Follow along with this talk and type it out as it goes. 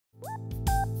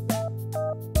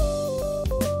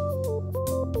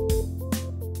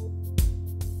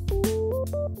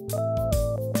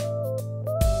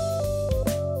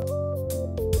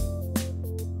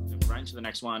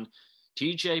next one,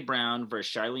 TJ Brown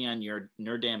versus Shayilan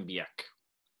Nuerdanbieke.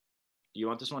 Do you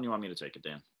want this one? You want me to take it,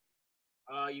 Dan?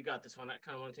 You got this one. I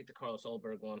kind of want to take the Carlos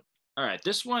Ulberg one. All right,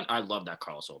 this one, I love that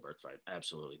Carlos Ulberg fight.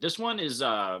 Absolutely. This one is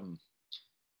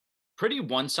pretty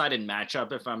one-sided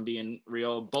matchup, if I'm being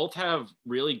real. Both have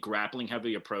really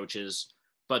grappling-heavy approaches,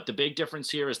 but the big difference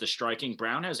here is the striking.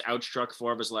 Brown has outstruck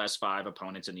 4 of his last 5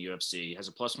 opponents in the UFC, has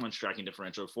a +1 striking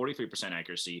differential, 43%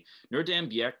 accuracy.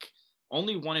 Nuerdanbieke,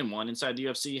 only 1-1 inside the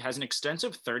UFC, has an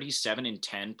extensive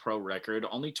 37-10 pro record,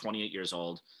 only 28 years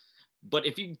old. But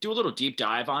if you do a little deep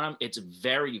dive on him, it's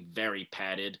very, very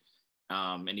padded.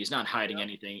 And he's not hiding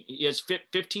anything. He has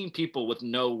 15 people with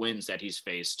no wins that he's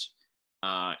faced.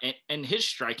 And his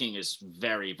striking is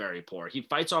very, very poor. He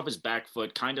fights off his back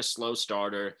foot, kind of slow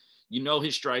starter. You know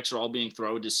his strikes are all being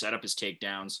thrown to set up his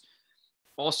takedowns.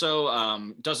 Also,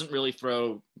 doesn't really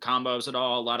throw combos at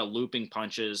all, a lot of looping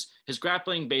punches. His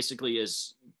grappling basically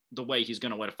is the way he's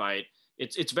going to win a fight.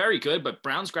 It's very good, but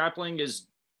Brown's grappling is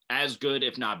as good,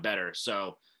 if not better.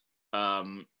 So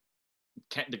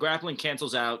the grappling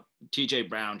cancels out. TJ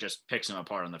Brown just picks him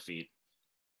apart on the feet.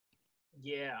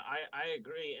 Yeah, I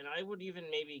agree. And I would even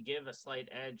maybe give a slight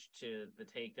edge to the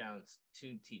takedowns to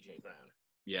TJ Brown.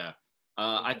 Yeah.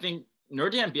 I think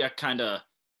Nuerdanbieke kind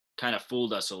of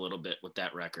fooled us a little bit with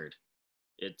that record.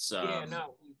 It's yeah,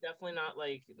 no, he's definitely not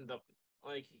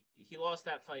he lost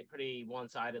that fight pretty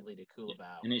one-sidedly to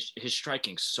Kulabau. And his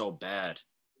striking's so bad.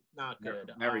 Not good.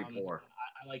 Very poor.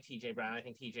 I like TJ Brown. I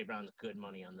think TJ Brown's good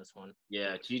money on this one.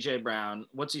 Yeah, TJ Brown.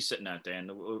 What's he sitting at, Dan?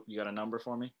 You got a number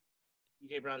for me?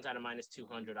 TJ Brown's at a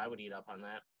 -200. I would eat up on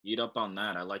that. Eat up on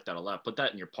that. I like that a lot. Put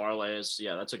that in your parlays.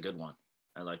 Yeah, that's a good one.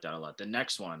 I like that a lot. The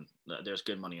next one, there's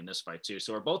good money in this fight too.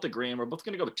 So we're both agreeing. We're both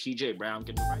going to go with TJ Brown.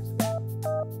 Getting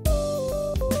the price.